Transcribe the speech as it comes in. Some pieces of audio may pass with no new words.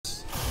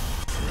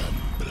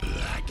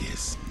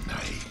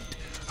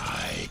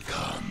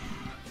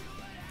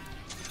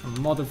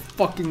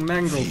Motherfucking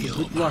mango.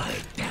 Good luck.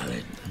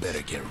 Talent.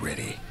 Better get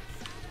ready.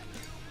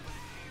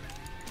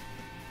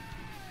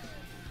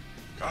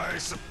 I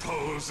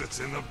suppose it's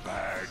in the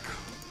bag.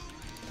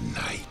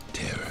 Night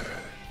terror.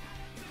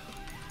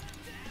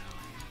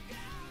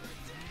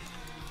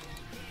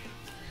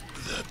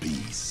 The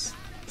beast.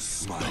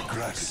 My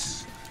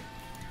gratitude.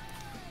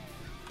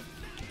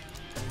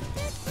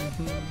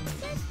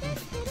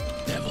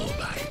 Devil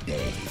by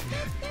day,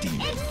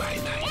 demon by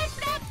night.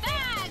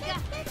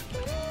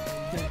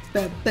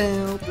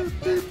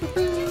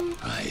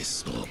 I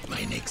stalk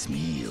my next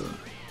meal.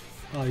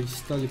 I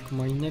stalk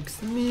my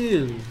next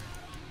meal.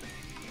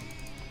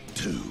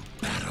 To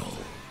battle.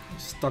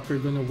 Stalker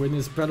gonna win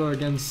his battle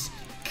against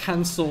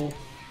cancel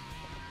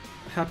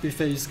happy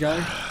face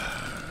guy.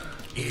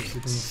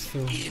 It's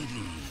in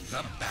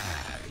the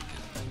bag.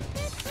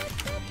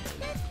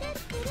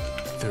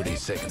 30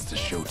 seconds to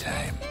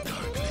showtime.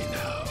 Darkly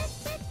now.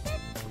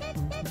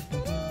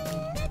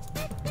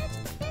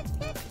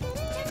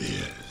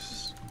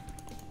 This.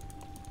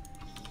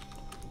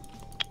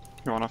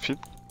 You wanna feed?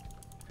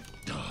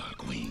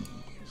 Dark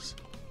wings.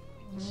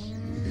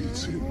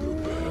 It's in the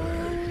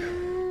bag.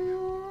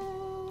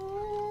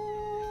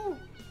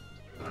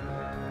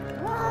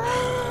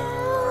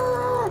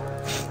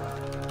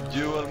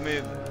 Dual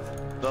mid.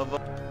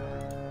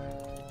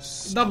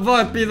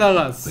 Давай,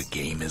 пидорас! The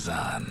game is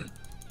on.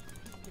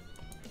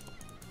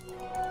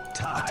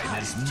 Time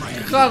is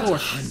money.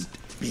 Хорош! Hunt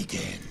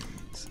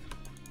begins.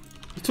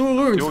 2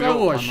 runes, I'm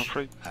хорош!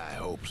 afraid. High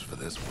hopes for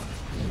this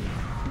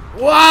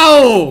one.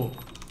 Wow!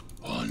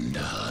 On the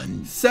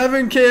hunt.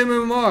 7k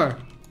MMR!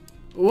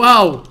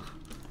 Wow!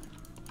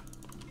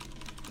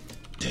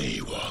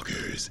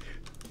 Daywalkers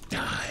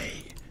die.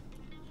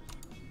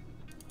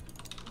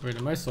 Wait,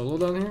 am I solo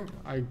down here?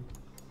 I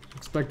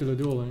expected a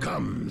duel.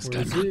 Comes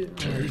Where the is he? Oh,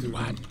 he's nocturne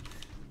one.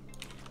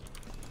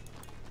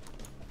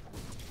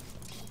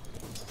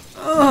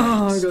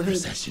 Oh, I got hit.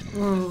 Procession.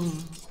 Oh.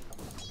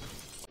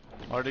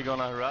 Are they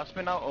gonna harass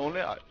me now?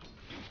 Only I.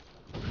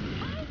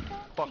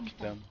 Fuck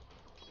them.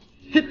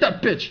 Hit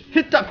that bitch!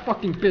 Hit that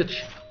fucking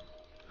bitch!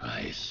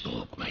 I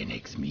stalk my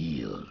next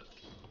meal.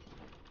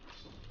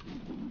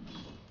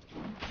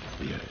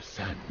 Your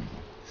sun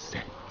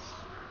sets.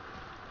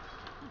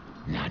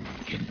 None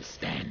can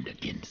stand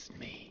against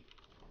me.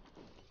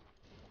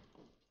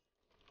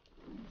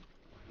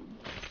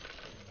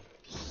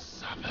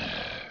 Suffer.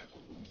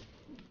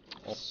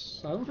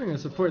 I don't think the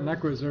support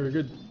Necro is very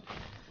good.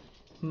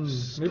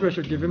 Maybe I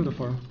should give him the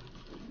farm.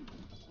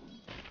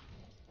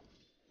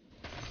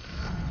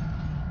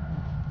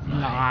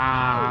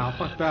 Nah,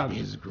 fuck that.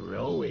 Is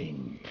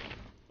growing.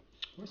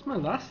 Where's my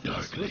last?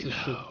 Darkly Where's this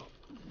shit? now.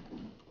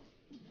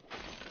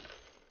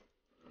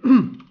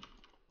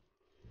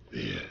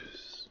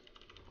 Yes.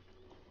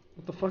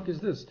 What the fuck is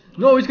this?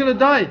 No, he's gonna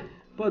die!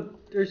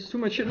 But there's too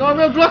much shit. No, I'm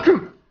gonna block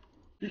him!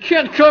 You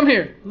can't come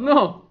here!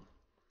 No!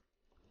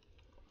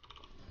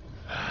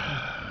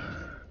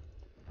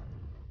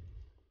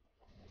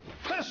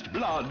 First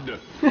blood.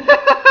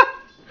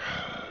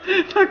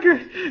 Tucker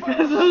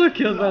got solo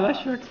killed by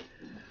that shark.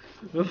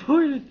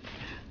 Avoid it.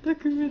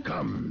 Tucker mid.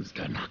 Comes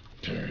the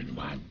nocturne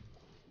one.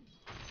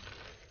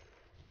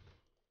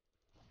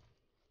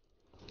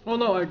 Oh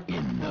no, I.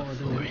 In the Oh, I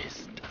didn't.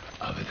 forest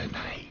of the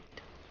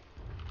night.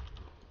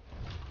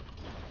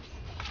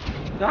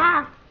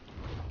 Ah!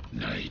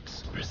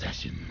 Night's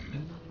procession.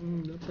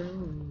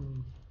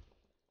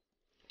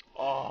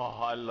 Oh,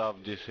 I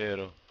love this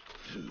hero.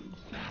 To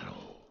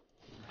battle.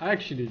 I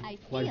actually I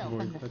like feel Void.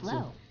 from the That's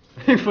flow.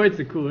 it. Void's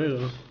a cool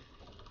hero.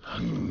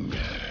 Hunger.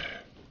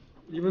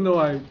 Even though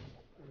I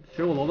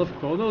feel a lot of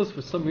chronos,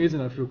 for some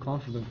reason I feel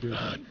confident with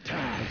that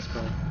Attack.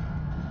 spell.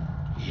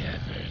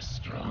 Ever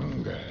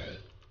stronger.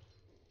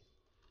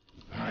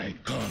 I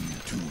come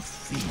to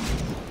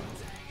feed.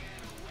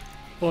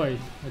 Boy,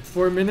 at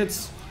 4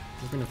 minutes,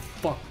 we're gonna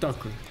fuck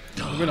Tucker.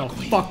 We're gonna Dark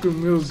fuck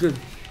him real good.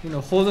 We're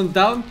gonna hold him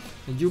down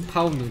and you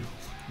pound him.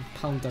 You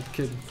pound that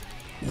kid.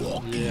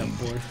 Walking Yeah,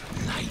 boy.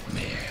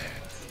 nightmare.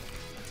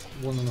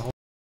 1.5.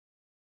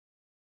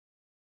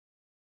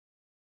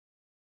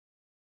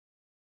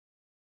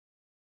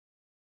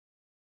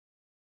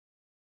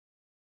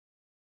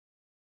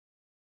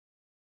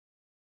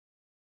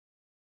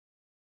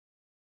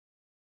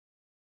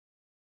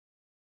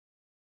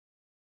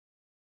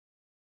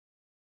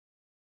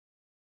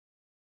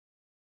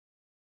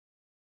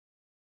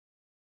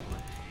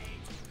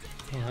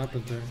 What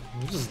happened there?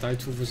 We just died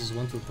 2 versus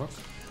 1 to a buck.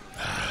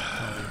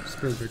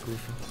 Spirit Break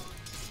Roofing.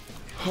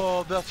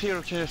 Oh, that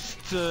hero just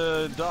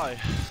die.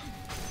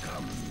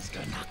 Comes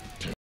the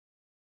nocturne.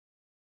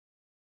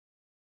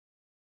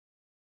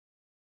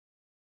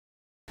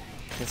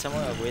 Can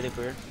someone avoid the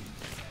clear?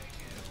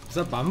 Is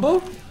that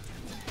Bambo?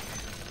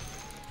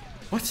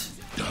 What?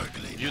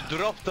 Darkly. You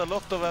dropped a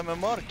lot of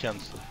MMR,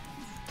 cancel.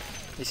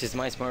 This is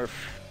my smurf.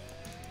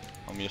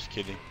 I'm just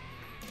kidding.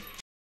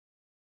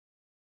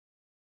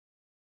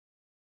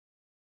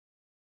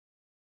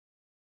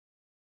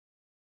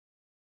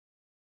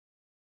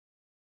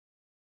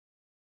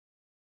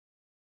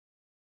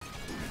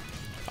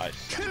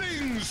 Nice.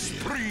 Killing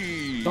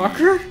spree.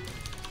 Stalker?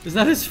 Is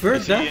that his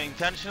first Is he death?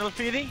 intentional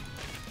feeding?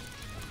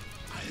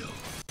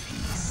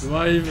 Do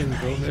I even go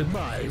ahead?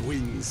 My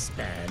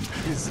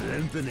wingspan is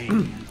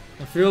lengthening.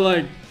 I feel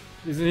like,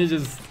 isn't he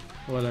just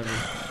whatever?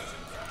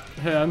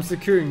 Hey, I'm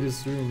securing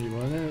this room. You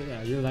wanna?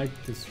 Yeah, you like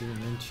this room,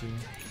 don't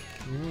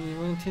you? You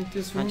wanna take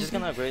this room? I'm just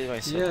gonna upgrade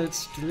myself. Yeah,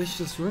 it's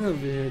delicious room over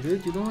here,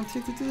 dude. You don't wanna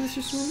take the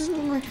delicious room?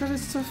 Oh my god,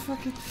 it's so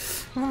fucking.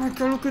 Oh my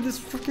god, look at this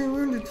fucking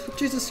room, dude.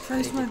 Jesus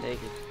Christ, Take man. it, take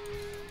it.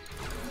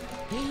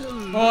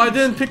 Oh, I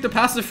didn't pick the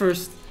passive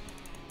first.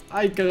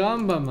 Ay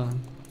caramba,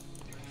 man.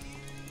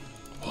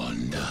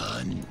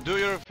 Undone. Do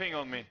your thing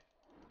on me.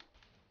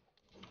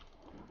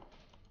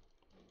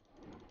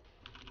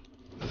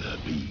 The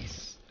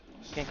beast.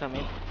 Can't come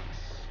in.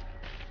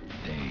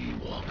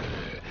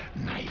 Daywalker.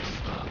 Night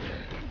Stalker.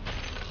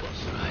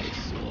 I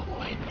smoke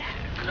my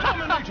knife.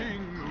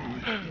 Dominating.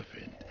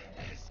 Different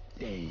as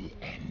day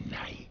and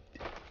night.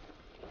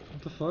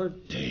 What the fuck?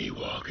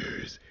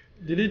 Daywalkers.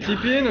 Did he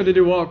TP in or did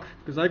he walk?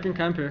 Cause I can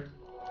camp here.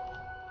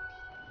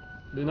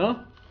 Do you know?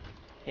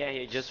 Yeah,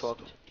 he just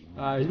walked. He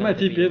might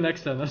TP in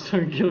next time. That's why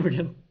I can kill him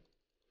again.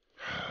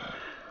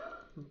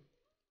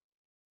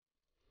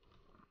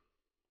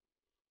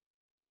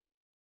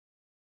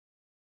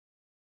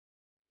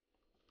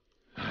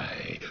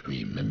 I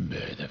remember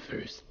the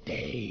first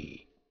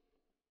day.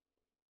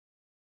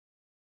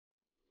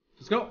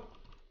 Let's go.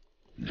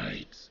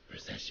 Night's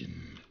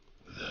procession.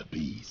 The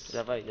beast.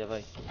 Dawaj,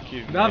 dawaj.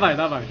 Dawaj,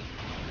 dawaj.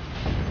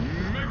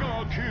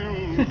 Mega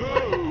kill.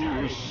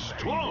 Oh,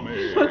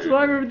 stormy. What's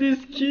wrong with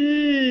these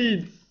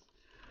kids?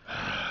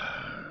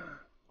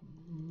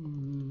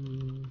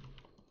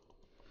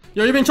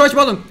 Yo, you've been charged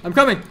bottom. I'm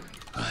coming.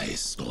 I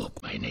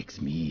stalk my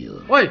next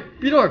meal. Oi,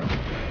 B-Dog.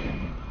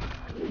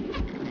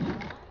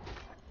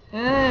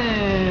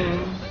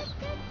 Mm.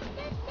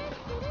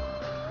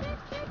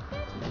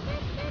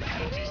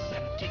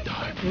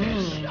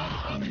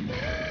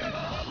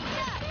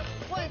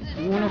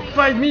 You wanna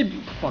fight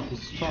me? Fuck,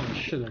 he's strong as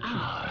shit actually.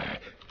 Are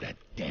the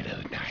dead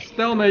of night.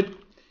 Stalemate.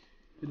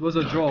 It was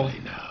a draw.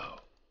 Darkly now.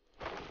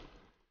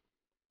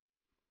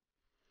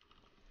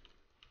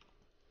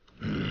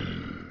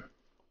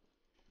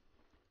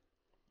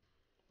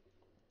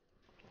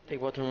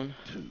 Take water one.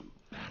 Ooh.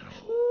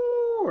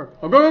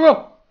 Oh, go, go,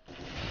 go!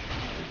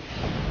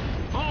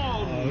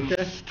 Okay.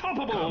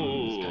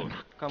 Unstoppable.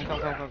 Come, come,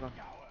 come, come, come.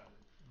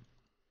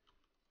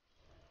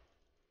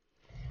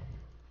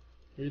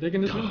 Are you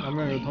taking this one? I'm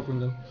gonna go top one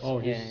then. Oh,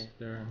 he's Yeah.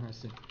 there. I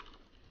see.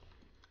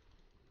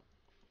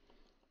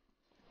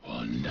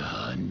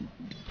 Undone.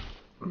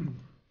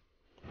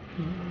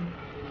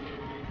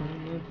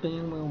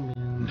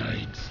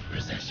 Night's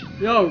procession.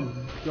 Yo!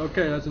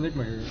 Okay, that's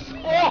Enigma here.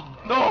 Oh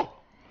no!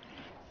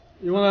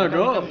 You wanna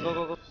go? Come, go,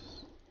 go, go.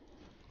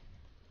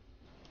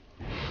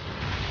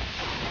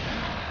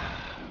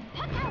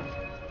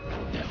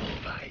 Devil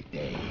by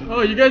day.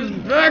 Oh, you guys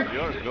back?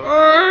 Yours, go.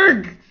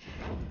 Arg!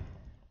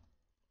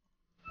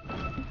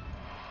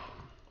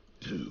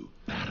 To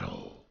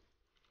battle.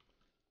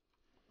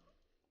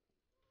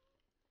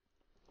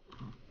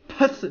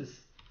 Pusses!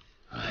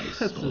 I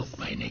That's stalk just-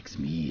 my next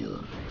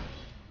meal.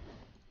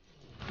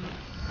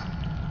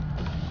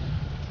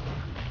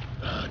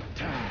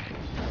 Attack.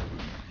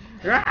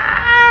 Ah!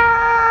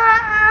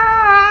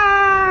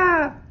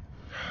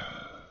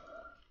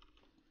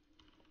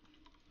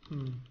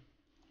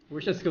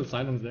 Wish I skilled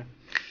silence there.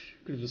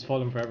 Could have just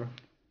fallen forever.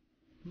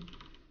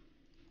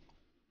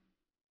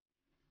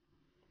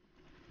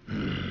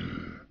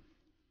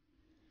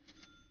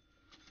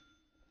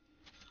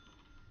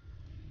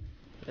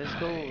 Let's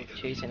go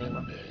chase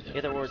Enigma.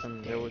 Get the wards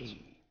on their wards.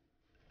 Day.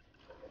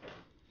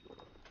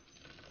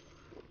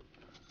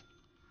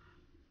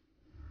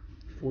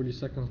 40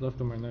 seconds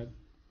left on my night.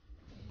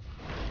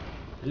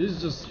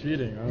 He's just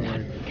feeding. I don't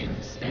like it.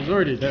 He's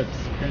already dead.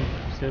 So you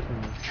can't escape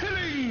from this.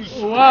 Killing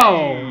spree.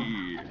 Wow!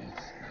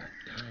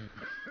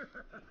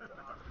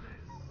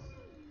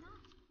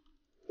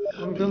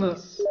 I'm gonna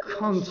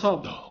come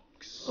top.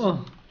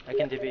 Oh, I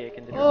can DP, I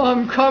can DP. oh,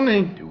 I'm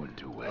coming. Doing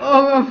too well.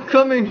 Oh, I'm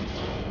coming.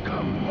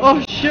 Come.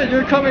 Oh shit,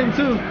 you're coming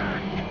too.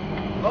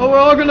 Oh, we're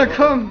all gonna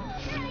come.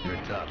 Your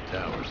top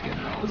tower's getting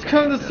all. Let's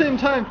come at the same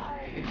time.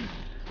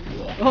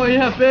 Oh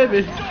yeah,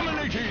 baby.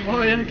 Dominating.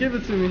 Oh yeah, give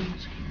it to me.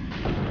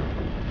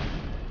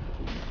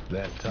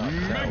 That top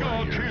Mega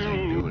tower of yours ain't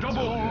kill. doing so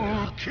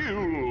Double good.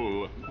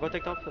 kill. Go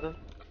take top for them.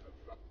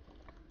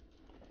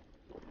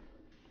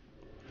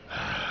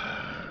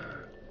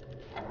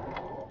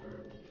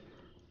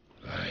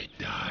 I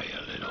die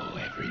a little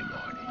every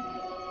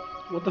morning.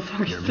 What the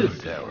fuck Your is moon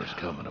this? tower's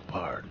coming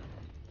apart.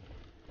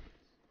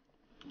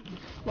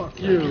 Fuck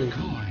you.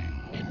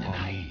 In the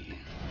night.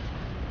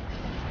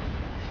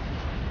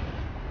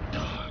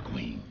 Dark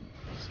wings.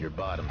 Your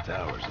bottom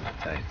tower's in a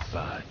tight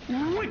spot.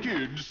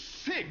 Wicked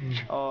sick.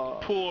 Oh,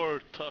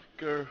 Poor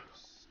Tucker.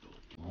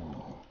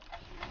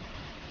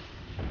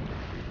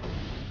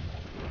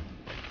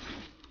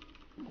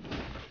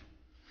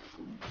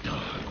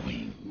 Dark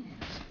wings.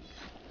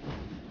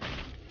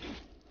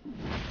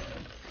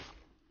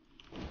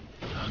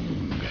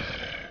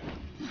 Hunger.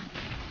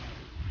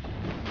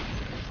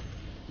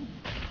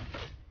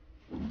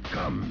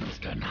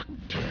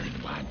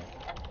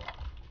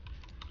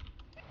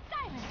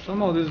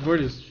 Somehow this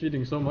bird is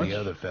feeding so much. The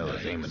other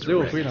fella's aiming to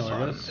Zero wreck free the now, I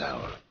bottom guess.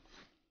 tower.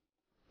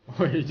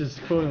 Or he just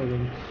phonoed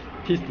and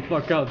pieced the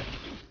fuck out.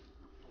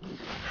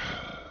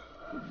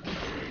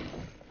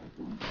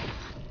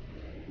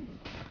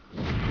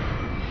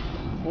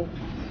 Oh,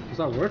 does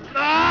that work?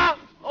 Ah!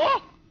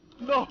 Oh!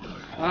 No!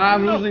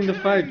 I'm losing the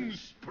fight.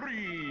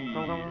 Spree.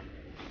 Come.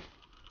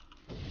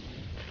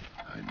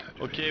 I'm not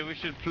Okay, we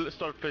should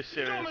start play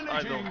serious.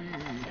 I don't.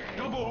 Dominating.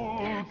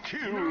 Double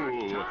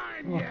kill.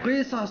 Oh,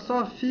 please, I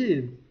saw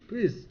feed.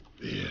 Please.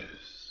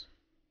 Yes.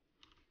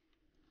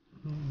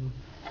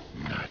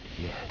 Not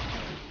yet.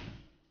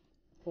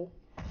 Oh.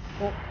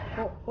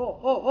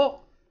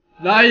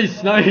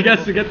 Nice! Now he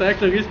gets to get the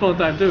extra respawn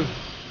time too.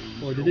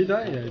 Oh, did he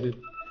die? Yeah, he did.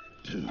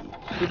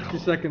 60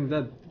 seconds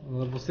dead.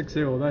 Level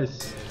 6-0,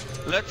 nice.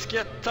 Let's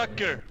get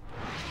Tucker.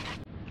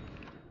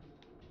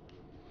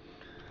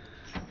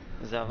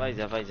 Zavai.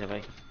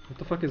 What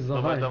the fuck is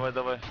Давай, Zavai?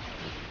 давай.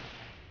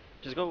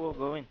 Just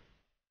go in.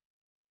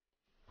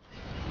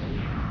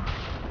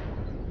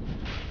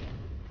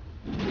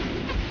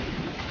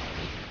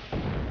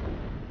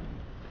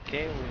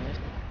 Okay, we missed.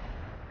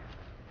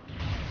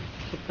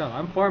 Fuck that,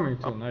 I'm farming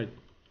till night.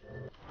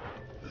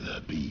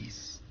 The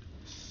beast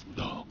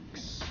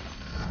stalks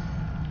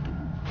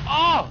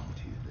Oh!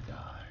 to the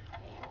dark.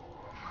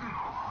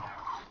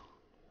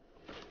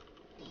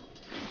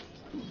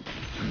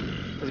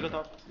 Let's go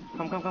top.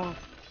 Come.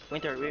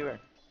 Winter, we were.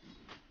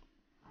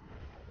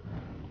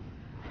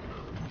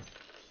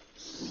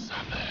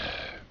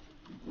 Summer.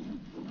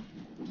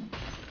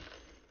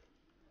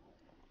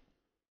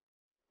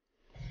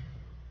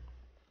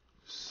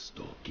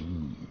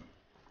 Stalking.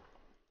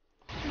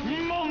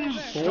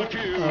 Monster Oh,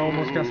 kill. I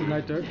almost casted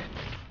night there.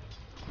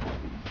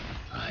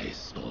 I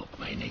stalk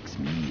my next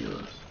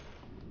meal.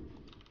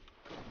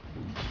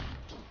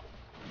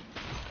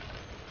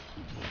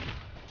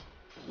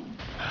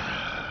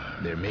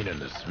 They're meaning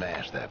to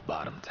smash that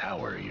bottom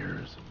tower of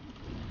yours.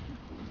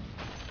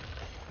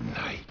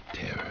 Night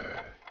terror.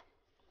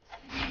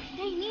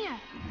 Stay near.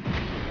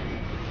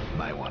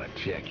 Might want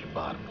to check your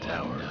bottom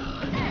tower.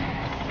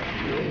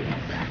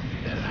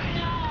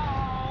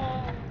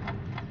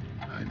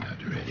 I'm not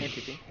Me ready.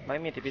 TP. Buy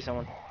me TP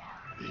someone.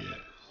 Yes.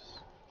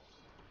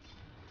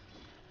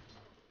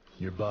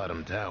 Your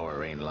bottom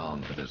tower ain't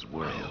long for this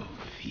world. I'll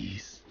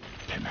feast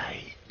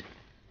tonight.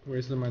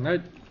 Wasted my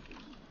night.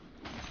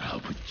 I'll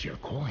put your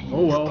coins.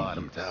 Oh well.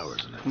 Bottom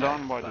towers in the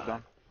Done, boy,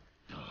 done.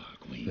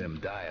 Them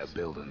dire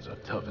buildings are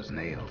tough as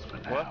nails for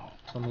now.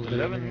 Some of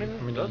 11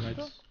 minutes? I mean, That's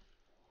nights.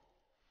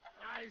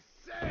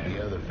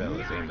 The other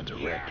fella's aiming to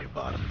wreck your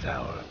bottom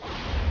tower.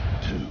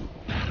 2.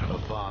 A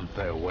fond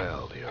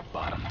farewell to your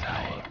bottom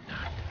tower.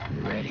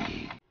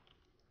 Ready.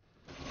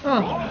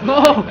 Oh,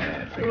 no!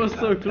 It was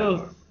so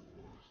close.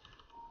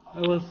 I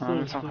was so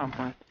Some close. hand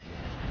point.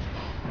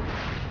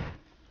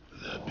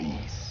 The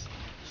beast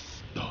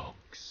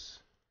stalks.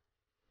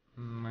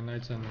 My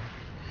night's ending.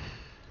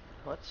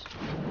 What?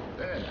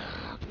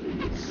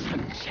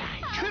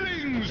 Sunshine.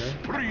 Killing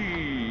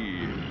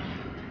spree.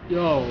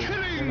 Yo, can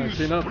I Killing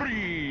clean up?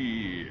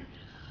 spree.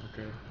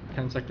 Okay,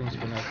 10 seconds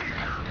for night.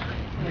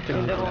 I Kill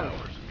can them all.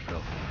 Towers in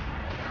trouble.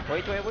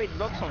 Wait,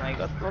 Bloodstone, I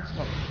got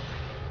Bloodstone.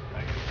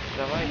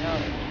 Zavai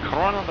now.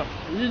 Run on them.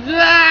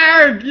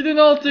 Yeah! You didn't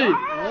ulti!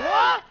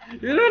 What? You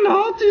didn't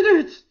ulti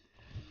it!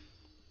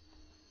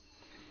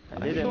 I I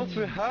thought didn't.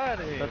 we had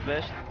it. But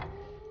best.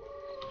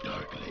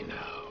 Darkly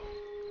now.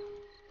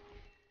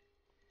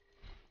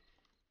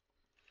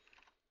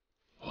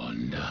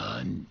 On the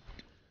hunt.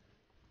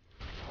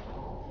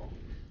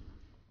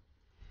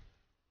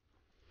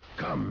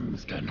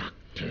 Comes the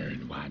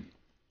nocturne one.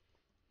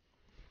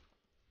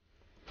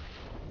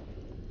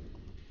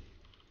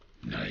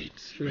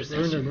 Night's Should have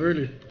earned him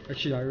early.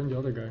 Actually, I earned the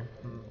other guy.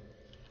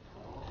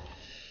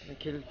 I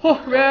killed.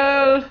 Oh,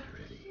 well!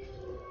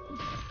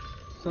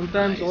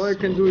 Sometimes all you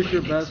can do is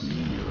your best.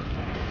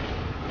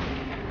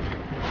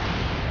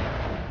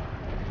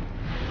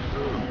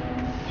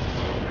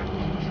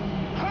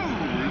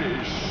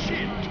 Holy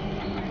shit.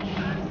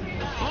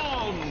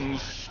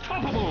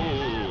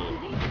 Unstoppable.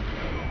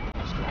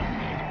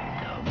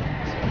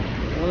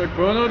 Wanna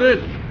chrono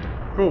it?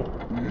 Cool.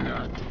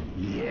 Not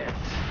yet.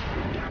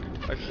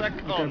 I suck.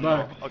 Okay, Oh, bye.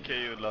 no.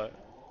 Okay, you lie.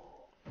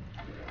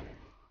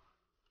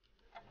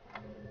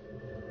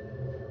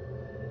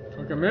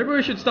 Okay, maybe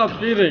we should stop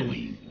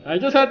feeding. I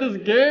just had this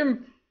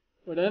game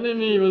where the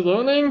enemy was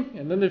owning,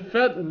 and then they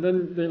fed, and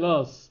then they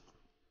lost.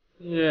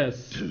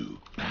 Yes. To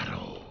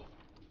battle.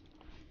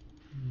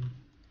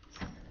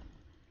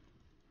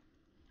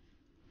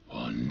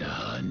 On the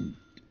hunt.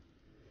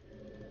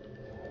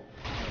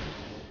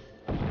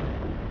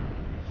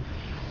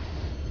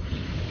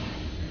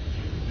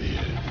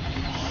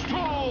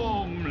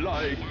 Storm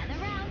like.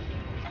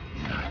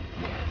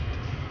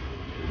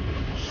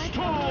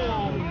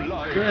 Storm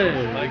like.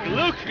 Okay. Like,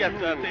 look at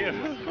that here.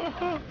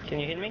 Can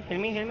you heal me?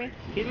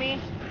 Heal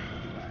me!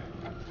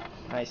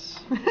 Nice.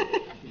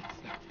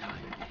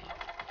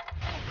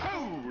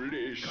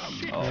 Holy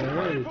shit.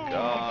 Alright.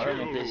 God. Earn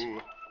it this.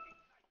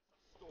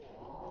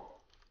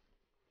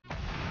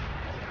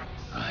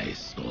 I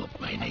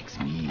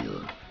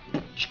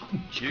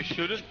You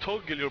shouldn't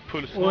toggle your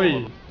pulse. Oi.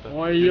 normal.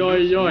 Oi, You oi,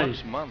 lose oi.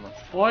 much mana.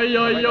 Oi,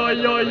 oi,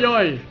 oi, oi,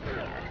 oi.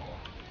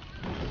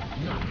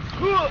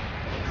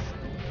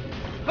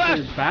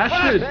 Hey,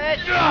 bastard.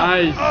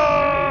 Nice.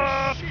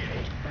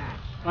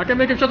 I can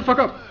make him shut the fuck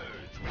up.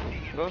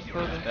 Go.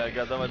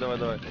 Yeah, давай.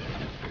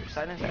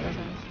 Silence.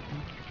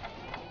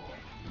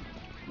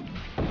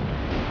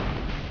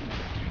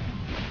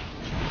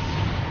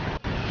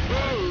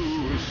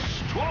 Oh,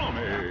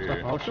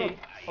 stormy.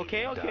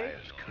 Okay.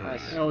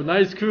 Nice. Oh,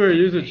 nice courier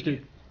usage,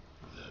 dude.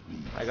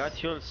 I got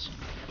heals.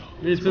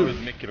 Me too. With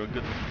Mickey or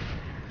good.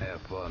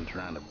 Have fun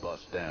trying to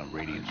bust down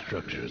radiant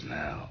structures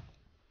now.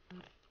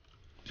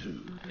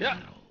 Yeah.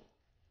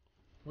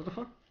 What the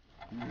fuck?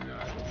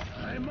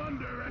 I'm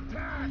under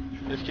attack.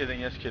 Just kidding.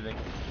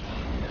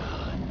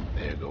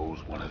 There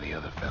goes one of the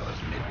other fellas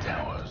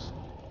mid-towers.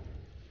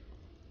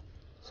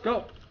 Let's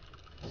go.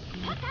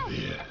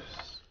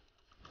 Yes.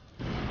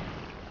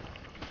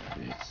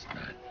 It's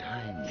not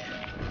time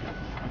yet.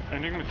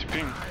 Enigma to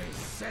ping.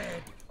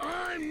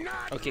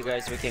 Okay,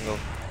 guys, we can go.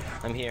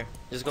 I'm here.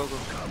 Just go.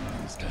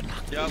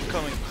 Yeah, I'm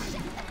coming.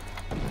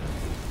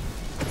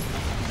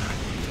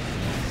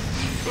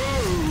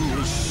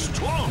 Oh,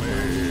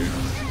 stormy.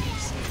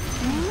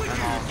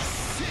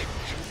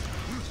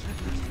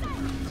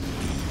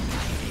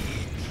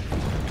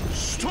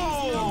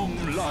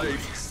 Storm-like.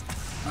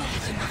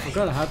 I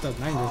gotta have that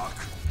language.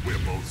 We're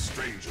both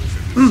strangers in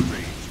this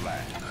strange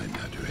land. I'm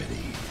not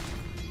ready.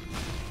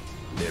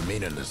 They're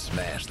meaning to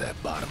smash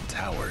that bottom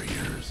tower of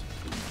yours.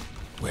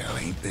 Well,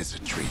 ain't this a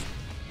treat?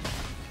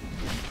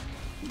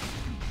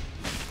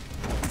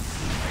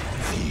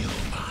 Feel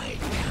my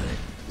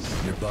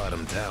guns. Your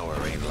bottom tower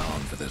ain't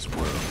long for this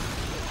world.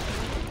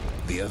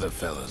 The other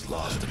fellas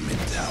lost a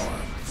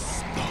mid-tower.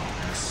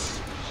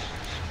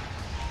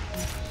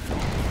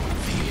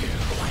 Fear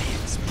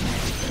quiets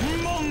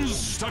magic.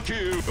 Monster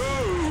kill.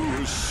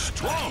 Oh,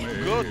 stormy.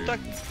 Good tack.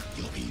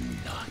 You'll be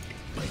knocked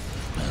by the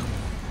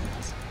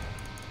bones.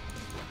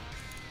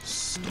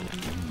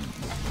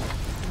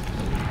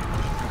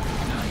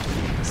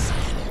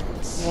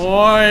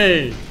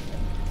 Oi!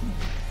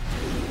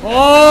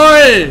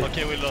 Oi!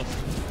 Okay, we lost.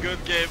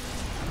 Good game.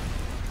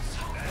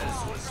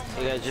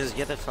 You guys just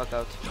get the fuck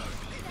out.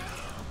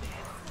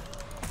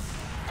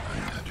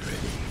 I'm not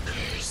ready.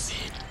 Cursed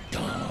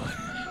dawn.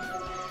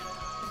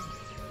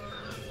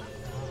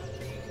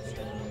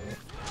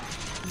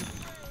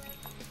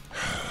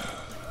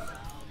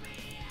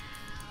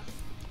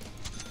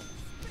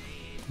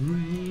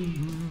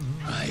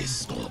 I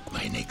stalk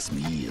my next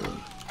meal.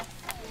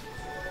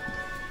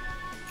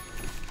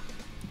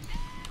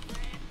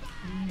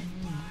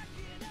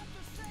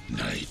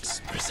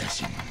 Night's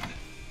procession.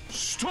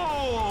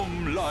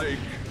 Storm-like.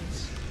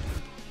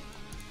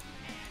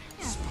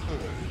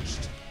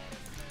 Purged.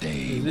 Day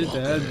Is he walker,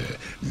 dead?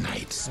 night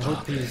I hope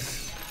stalker.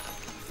 he's...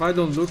 If I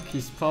don't look,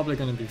 he's probably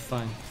gonna be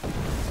fine.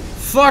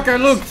 Fuck, I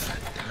looked!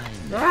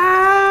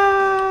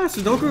 Ah,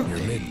 Sudoku?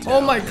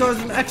 Oh my god,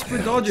 it's an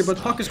expert dodger, but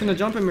Puck is gonna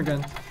jump him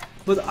again.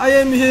 But I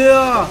am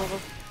here!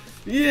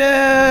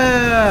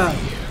 Yeah!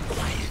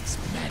 Quiet's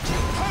magic.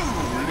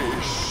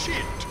 Holy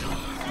shit.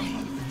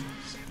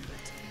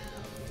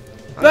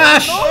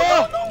 Bash!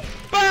 Oh,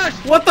 bash!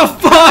 What the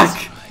fuck?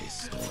 I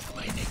stalk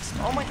my next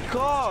Oh my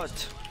god!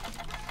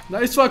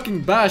 Nice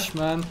fucking bash,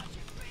 man.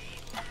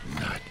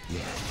 Not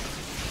yet.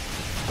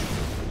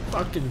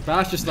 Fucking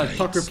bash is like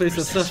Puck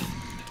replaces Procession. stuff.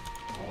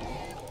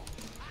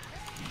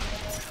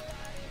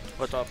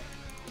 What's up?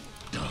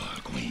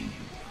 Dark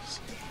wings.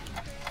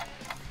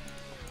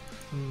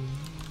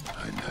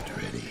 I'm not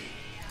ready.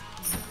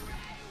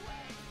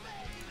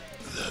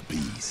 The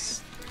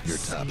beast. Your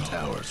top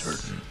tower's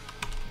hurting.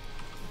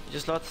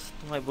 Just lost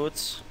my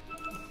boots.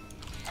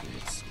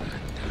 It's not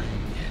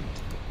time yet.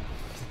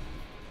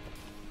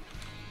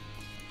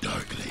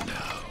 Darkly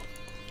now.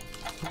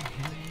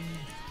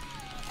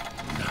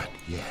 Not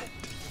yet.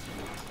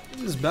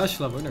 This is bash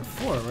level, like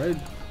 4, right?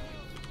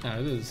 Yeah,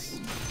 it is.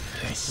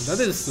 That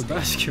is the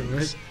bash kill,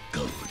 right?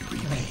 Gold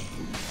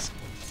remains.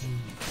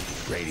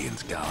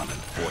 Radiant's gone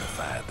and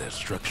fortified their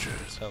structures.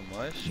 So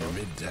much. Your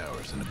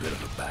mid-tower's in a bit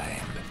of a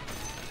bind.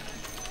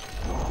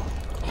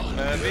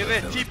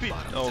 TP.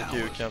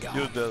 Okay, we can't.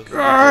 You're dead.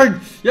 Arrgh!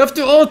 You have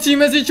to ult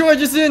him as he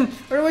charges in,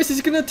 otherwise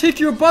he's gonna take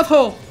your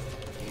butthole.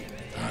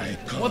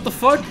 What the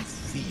fuck?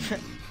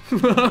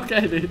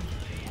 Okay, dude.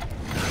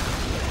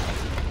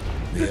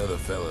 The other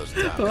fella's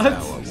top What?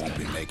 tower won't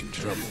be making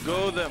trouble.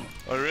 Go them.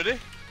 Are you ready?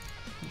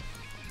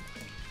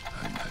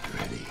 I'm not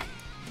ready.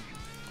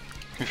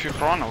 If you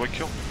run, I will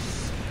kill.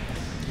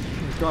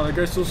 God, that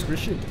guy's so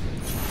squishy.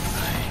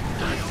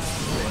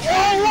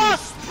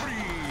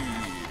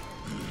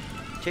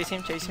 Chase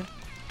him.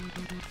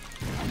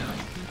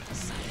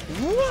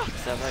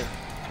 Zawaj.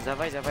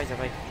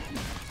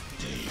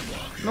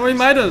 No, he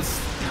might us.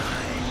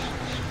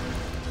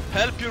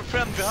 Help your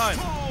friend behind.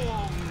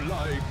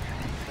 Storm-like.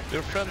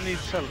 Your friend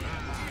needs help.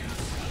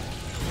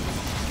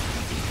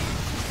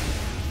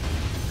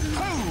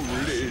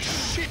 Holy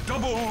shit.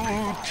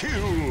 Double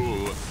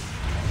kill.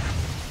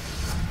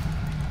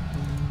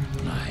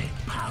 My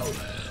power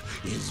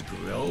is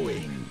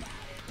growing.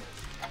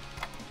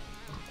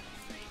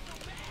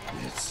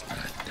 It's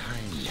not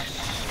time yet.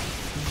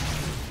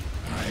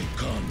 I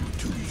come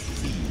to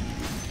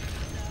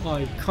feed.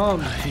 I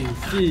come to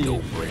feed. No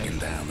breaking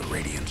down the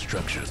radiant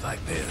structures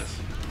like this.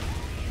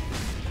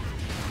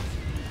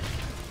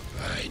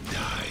 I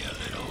die a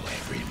little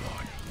every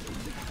morning.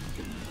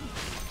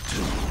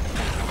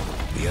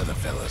 The other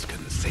fellas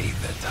couldn't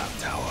save their top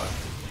tower.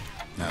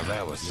 Now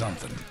that was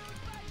something.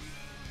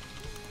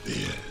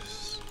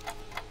 This.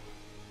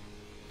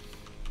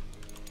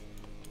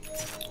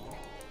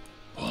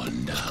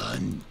 On the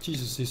hunt.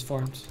 Jesus, these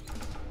farms.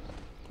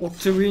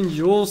 Octarine,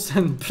 Jules,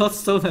 and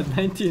Bloodstone at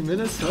 19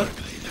 minutes? What?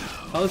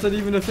 How is that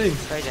even a thing?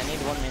 Guys, I need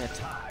 1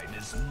 minute.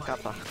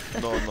 Kappa.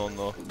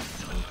 No.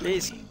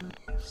 Please.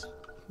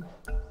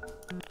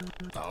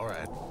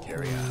 Alright,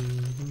 carry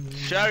on.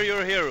 Share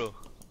your hero.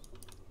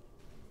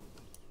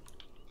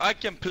 I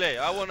can play.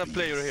 I wanna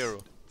play your hero.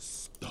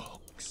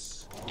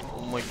 Stalks.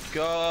 Oh my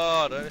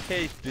god, I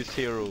hate this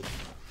hero.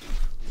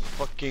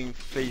 Fucking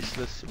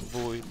faceless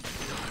void.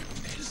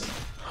 Darkness.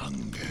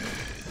 Hunger.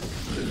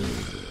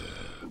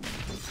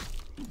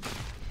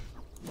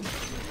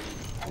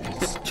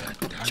 It's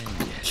not time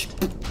yet.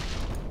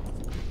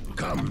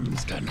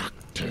 Comes the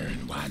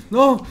nocturne one.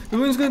 No! The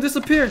rune's gonna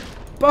disappear!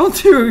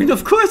 Bounty rune!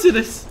 Of course it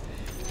is!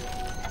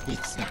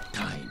 It's not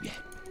time yet.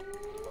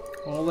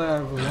 All I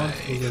ever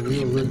wanted was a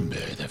real rune.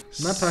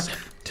 Map pack.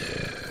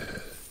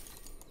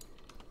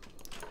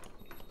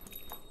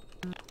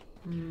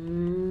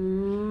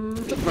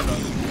 Shut the fuck up.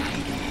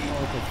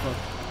 Oh, the fuck.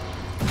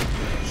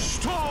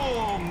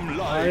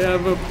 Stormlight. I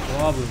have a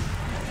problem.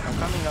 I'm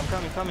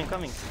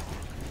coming.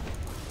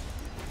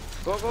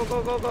 Go.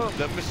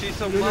 Let me see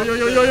some Yo, yo, monsters.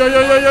 yo, yo, yo,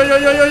 yo, yo, yo, yo,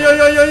 yo, yo, yo,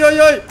 yo, yo, yo,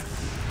 yo.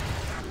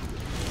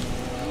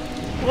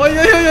 Oi,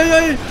 oi, oi, oi,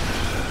 oi.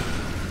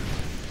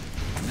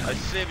 I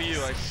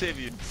save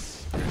you.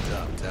 Your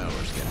top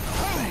tower's getting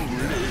all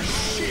banged up.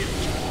 Shit.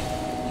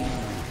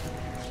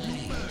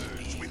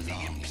 Merge with the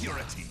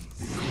impurity.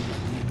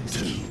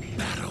 To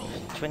battle.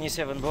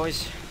 27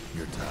 boys.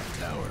 Your top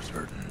tower's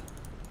hurting.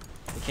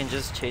 We can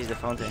just chase the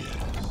fountain.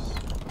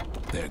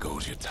 There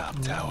goes your top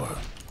tower.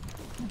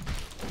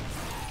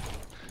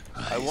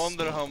 I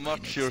wonder how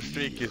much your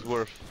streak is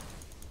worth.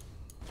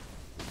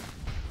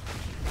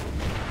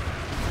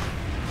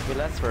 We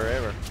last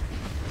forever.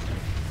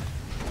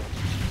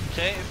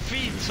 Okay,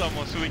 feed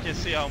someone so we can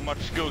see how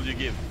much gold you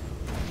give.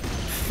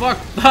 Fuck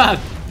that!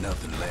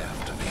 Nothing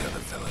left of the other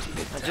fella's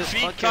mid. Just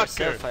Feed fuck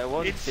Tucker. yourself, I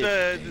won't It's feed.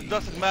 it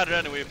doesn't matter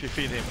anyway if you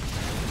feed him.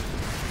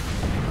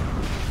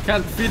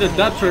 Can't feed it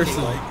that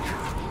person.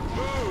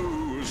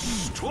 Oh,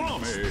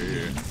 stormy.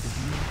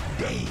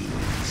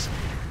 Days.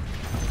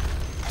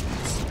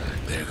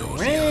 There goes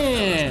the Wah. other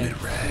fella's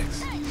mid rags.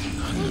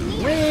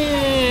 Wah!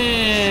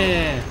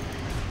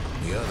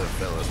 The other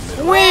fella's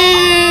mid Wah!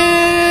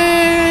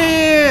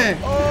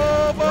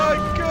 Oh my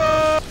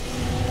god!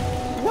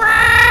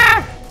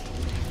 Wah!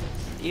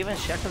 Even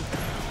Shackle.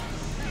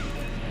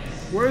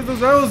 Where are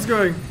those arrows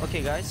going?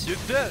 Okay, guys. You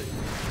dead.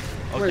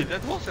 Okay, Wait,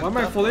 that wasn't why am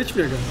I that full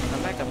HP again?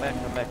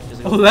 I'm back.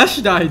 Just Oh, go. Lash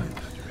died.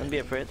 Don't be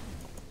afraid.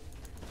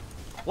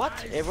 What?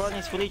 Everyone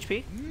is full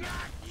HP?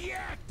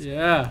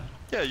 Yeah.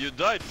 Yeah, you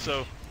died,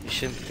 so You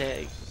should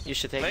take.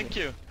 thank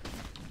you.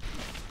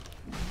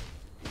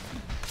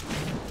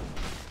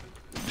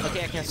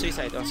 Okay, I can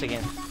suicide once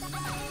again.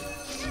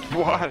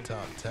 What?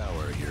 top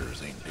tower of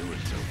yours ain't doing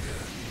so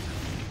good.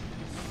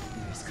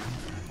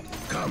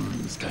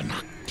 Comes the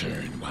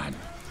nocturne one.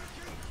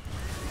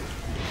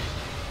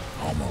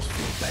 Almost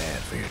feel bad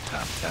for your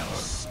top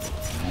tower.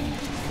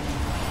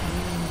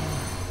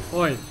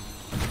 Oi.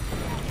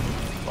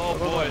 Oh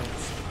boy.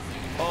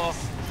 Oh,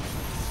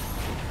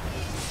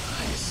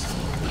 I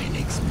saw my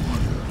next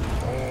mother.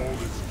 All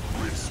is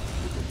crisp.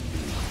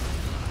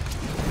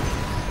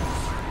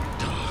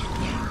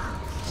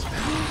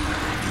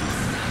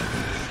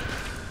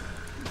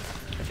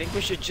 I think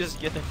we should just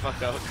get the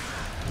fuck out.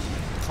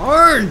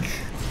 Arg!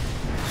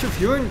 Should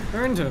have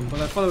earned him,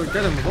 but I thought I would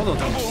get him with all of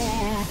them.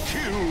 Double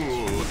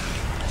kill.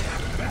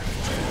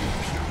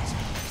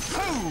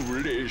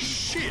 Holy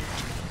shit.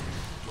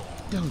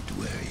 Don't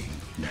worry,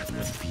 not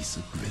one piece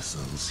of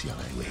gristle shall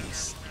I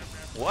waste.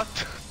 what?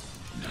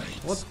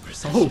 Night's What?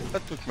 procession. Oh!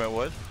 That took me a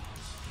while.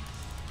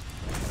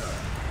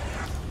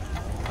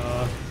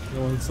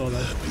 No one saw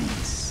that.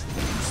 Peace.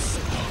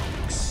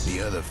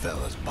 The other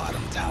fella's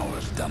bottom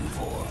tower's done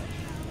for.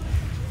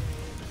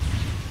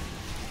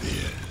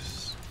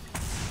 This.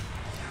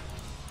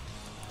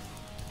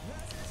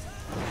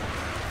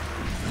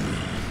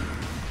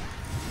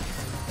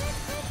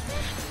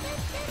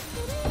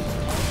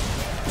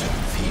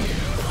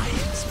 Fear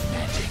Lions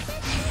magic.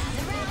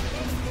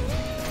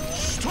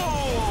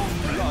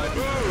 Stormlight.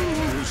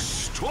 Oh,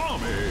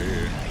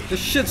 stormy. This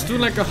shit's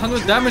doing like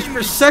 100 damage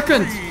per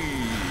second!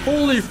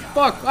 Holy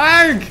fuck!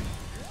 Arg!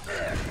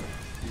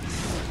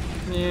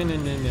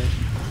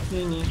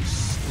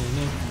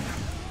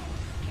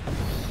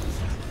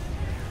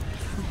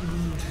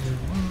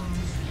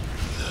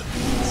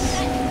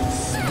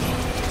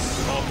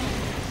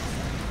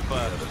 The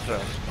other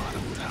trash.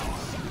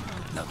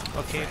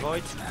 Okay,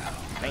 Void.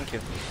 Thank you.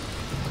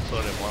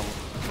 Sorry, mom.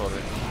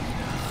 Sorry.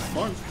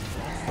 Fine.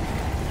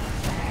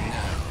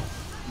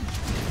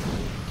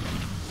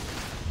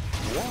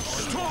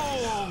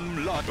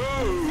 Stormlight.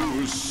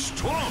 Oh,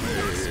 stormy.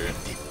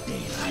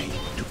 Daylight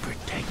to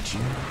protect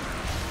you.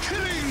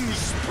 Killing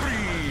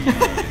spree.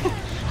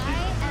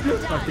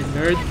 Fucking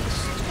nerd.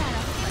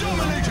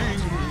 Dominating.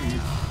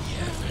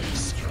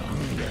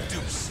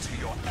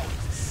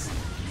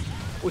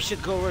 We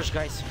should go rush,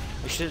 guys.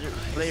 We should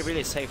play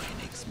really safe.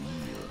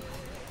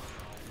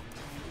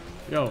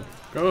 Yo,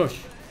 gosh.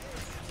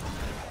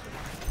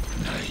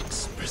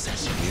 Night's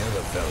procession. The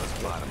other fella's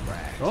bottom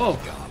rack. Oh.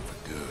 Gone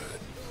for good.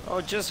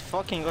 Oh, just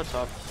fucking go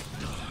top.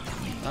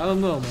 I don't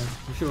know, man.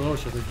 We should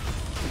rush it. No,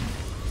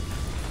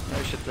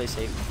 we should play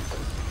safe.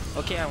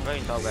 Okay, I'm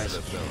going top, guys.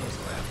 The fellas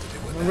will have to do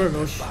I'm without gonna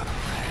rush. bottom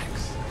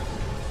racks.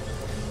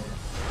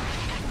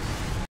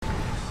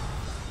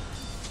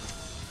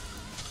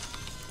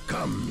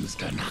 Comes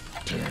the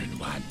nocturne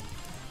one.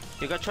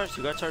 You got charge,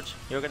 you got charge.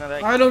 You're gonna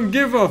die. I don't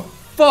give a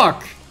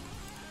fuck.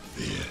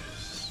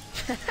 This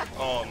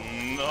Oh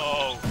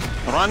no!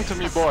 Run to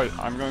me, boy.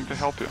 I'm going to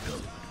help you.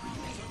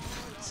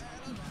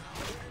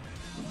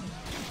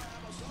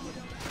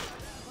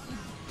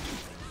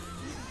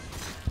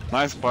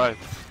 Nice bite.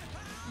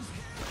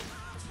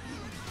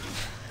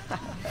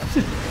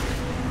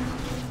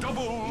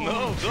 Double.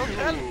 No, don't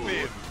help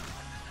me!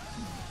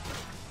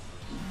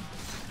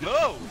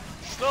 No!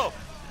 Stop!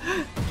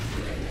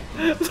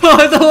 No,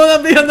 I don't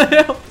wanna be on the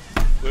hill.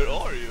 Where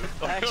are you?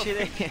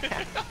 Actually,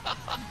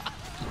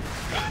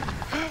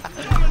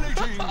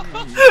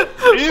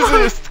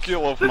 Easiest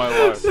kill of my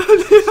life.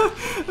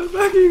 I'm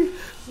fucking.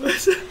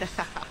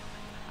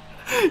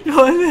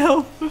 Yo, I need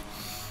help.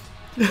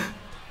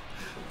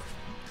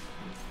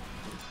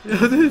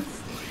 Yo, dude.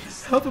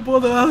 Help the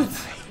brother out.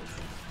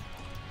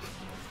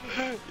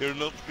 You're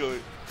not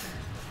going.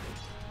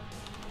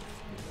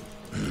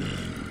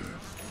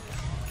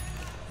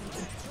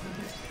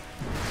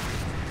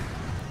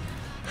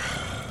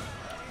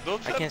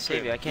 Don't I can help save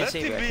him. you, I can Let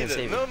save him you, I be can there.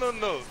 save No, no,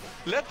 no.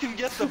 Let him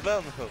get the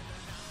ban.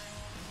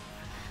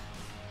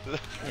 yeah,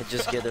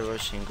 just get the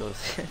rush and go.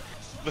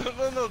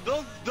 No, no,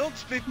 no. Don't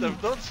split them.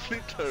 Don't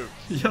split them.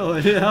 Yo, I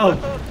need help.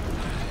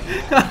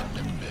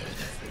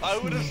 I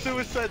would have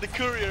suicided the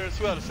courier as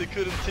well, so he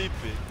couldn't TP.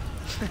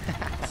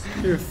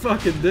 You're a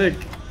fucking dick.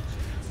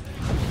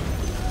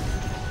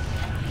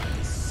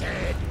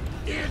 said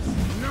it's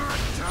not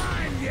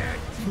time yet.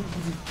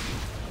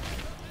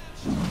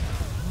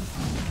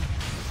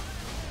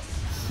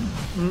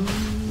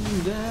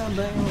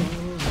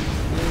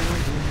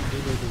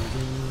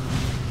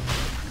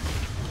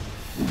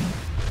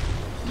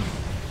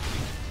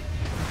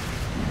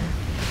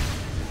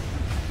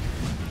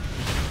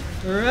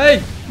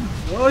 Alright,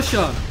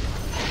 Roshan.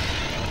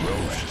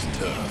 Roche is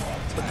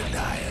tough, but the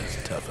Dire's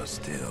tougher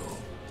still.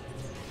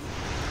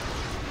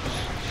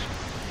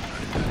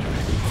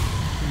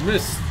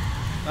 Miss.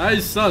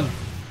 Nice, son.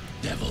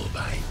 Devil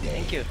by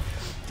day, Thank you.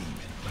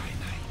 demon by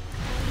night.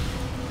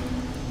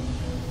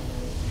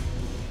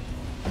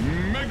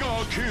 Mega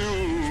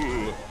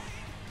kill.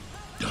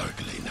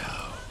 Darkly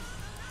now.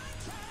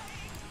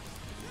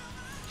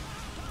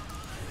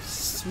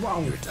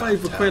 Wow, Your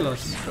 5 top Aquelas.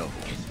 towers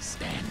trouble can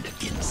stand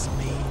against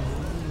me.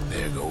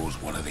 There goes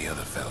one of the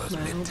other fellas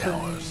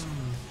mid-towers.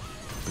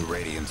 The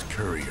Radiant's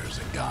couriers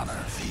are goner.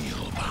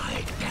 Feel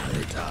my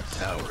Your top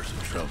tower's in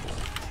trouble.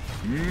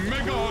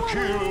 Mega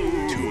kill.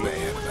 Too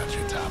bad about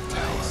your top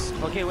tower.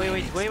 Okay, wait.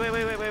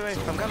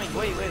 I'm coming.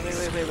 Wait.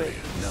 There's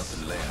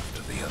nothing left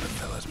of the other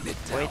fella's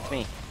mid-tower.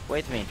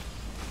 Wait me.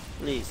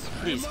 Please.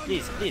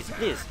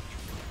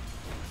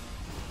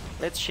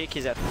 Let's shake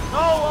his ass.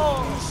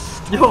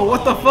 Yo,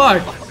 what the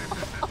fuck?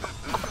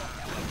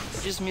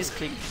 Just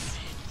misclick.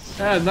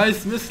 Yeah,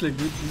 nice misclick,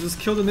 dude. You just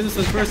killed an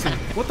innocent person.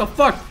 What the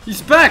fuck?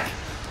 He's back!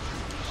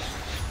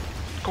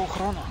 Go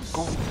Chrono,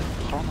 go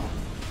Chrono.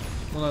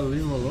 Well, I'll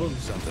leave him alone.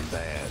 Something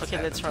bad.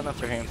 Okay, let's run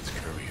after him.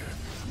 Courier.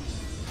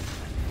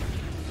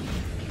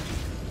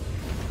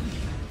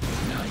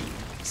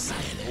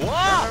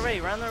 What?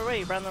 Run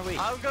away.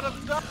 I'm gonna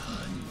die.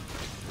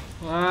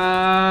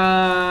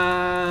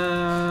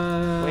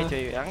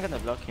 Wait, I'm gonna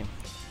block him.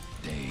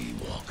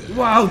 Daywalker.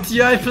 Wow,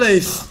 TI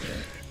plays!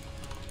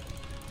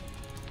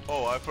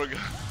 Oh, I forgot.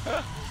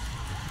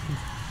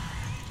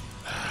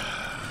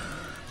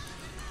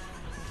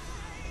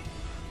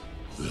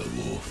 The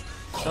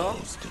wolf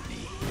calls to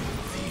me.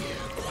 Fear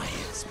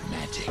quiets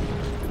magic.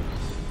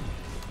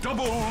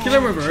 Double. Kill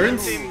him with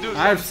urns. Team do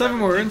I have 7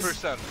 more urns.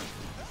 70%.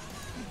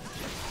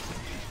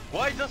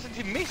 Why doesn't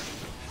he miss?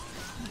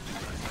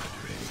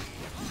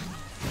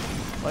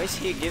 Why is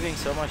he giving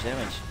so much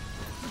damage?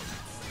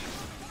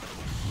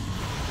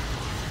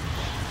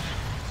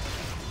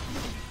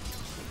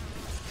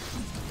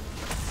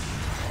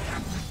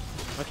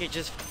 Okay,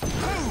 just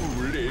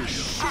Holy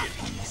shit.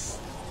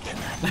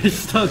 Nice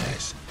stun.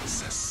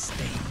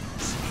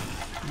 Sustains.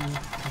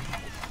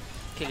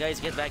 okay, guys,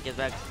 get back.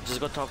 Just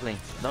go top lane.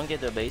 Don't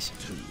get the base.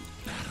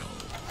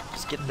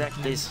 Just get back,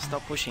 please.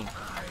 Stop pushing.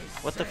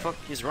 What the fuck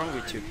is wrong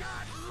with you?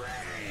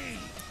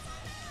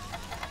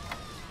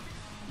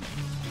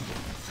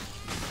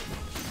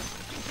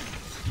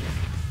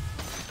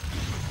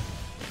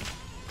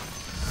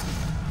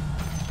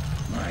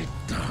 My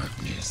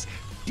darkness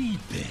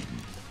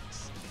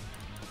deepens.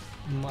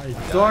 My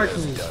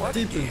darkness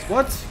deepens.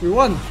 What? We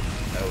won.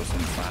 That was some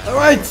fine.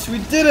 Alright, we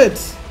did it.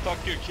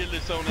 Fuck you, kill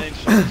his own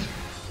ancient.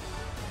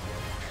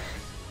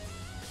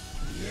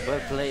 Well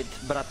played,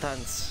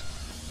 bratans.